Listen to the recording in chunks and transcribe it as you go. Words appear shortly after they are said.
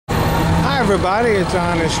everybody, it's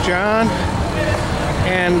Honest John,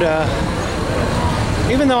 and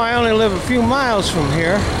even though I only live a few miles from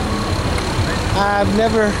here, I've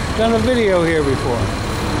never done a video here before.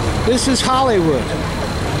 This is Hollywood.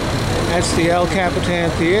 That's the El Capitan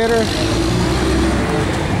Theater.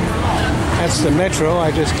 That's the Metro. I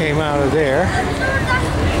just came out of there.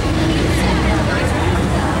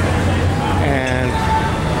 And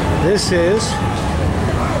this is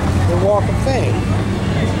the Walk of Fame,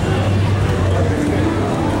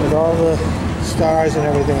 with all the stars and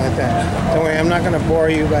everything like that. Don't worry, I'm not going to bore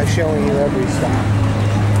you by showing you every star.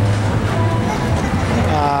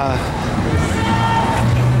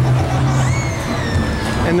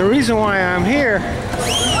 And the reason why I'm here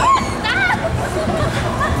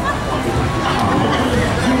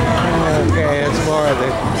okay, it's more of the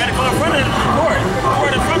gotta go in front of the board.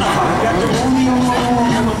 Board in front of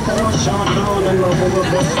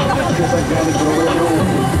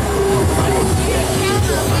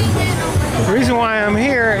The reason why I'm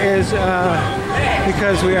here is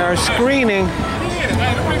because we are screening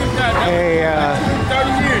a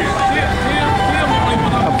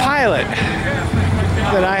pilot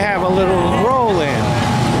that I have a little role in.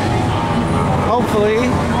 Hopefully,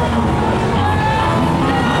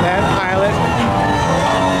 that pilot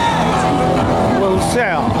will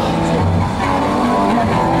sell.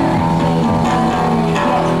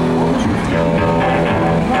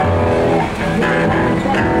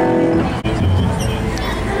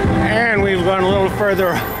 And we've gone a little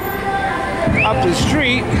further up the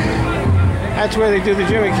street. That's where they do the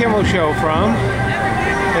Jimmy Kimmel Show from.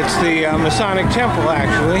 It's the Masonic Temple,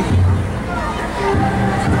 actually.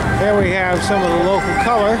 There we have some of the local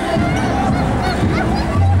color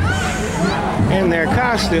in their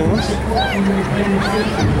costumes.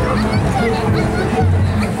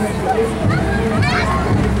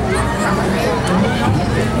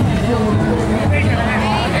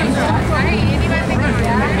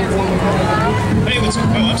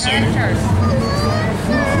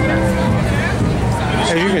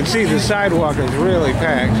 As you can see, the sidewalk is really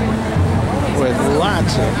packed with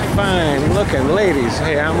lots of fine-looking ladies.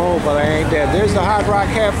 Hey, I'm old, but I ain't dead. There's the Hard Rock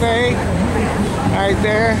Cafe right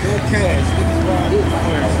there.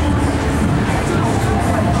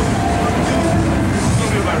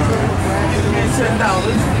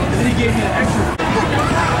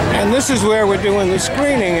 And this is where we're doing the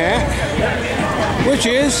screening at, which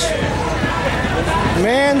is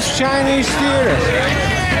Mann's Chinese Theater.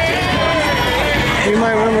 You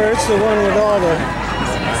might remember it's the one with all the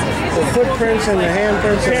footprints and the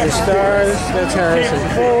handprints of the stars. That's Harrison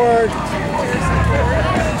Ford,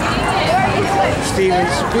 Steven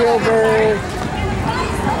Spielberg.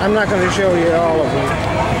 I'm not going to show you all of them.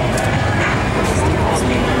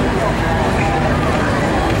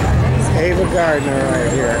 Ava Gardner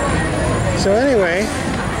right here. So anyway,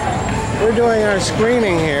 we're doing our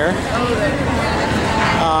screening here.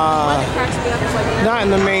 Not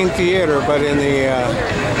in the main theater, but in the,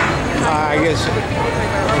 I guess,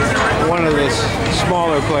 one of the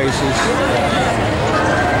smaller places.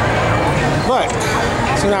 But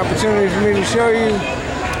it's an opportunity for me to show you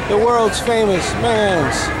the world's famous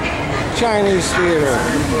Mann's Chinese Theater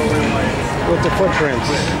with the footprints.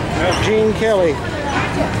 Gene Kelly,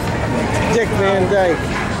 Dick Van Dyke.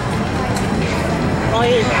 Oh,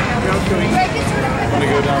 yeah. Want to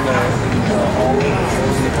go down there?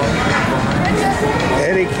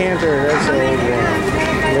 Eddie Cantor, that's the old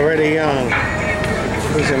one. Loretta Young.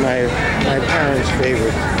 Those are my parents'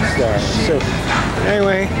 favorite stars. So,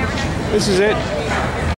 anyway, this is it.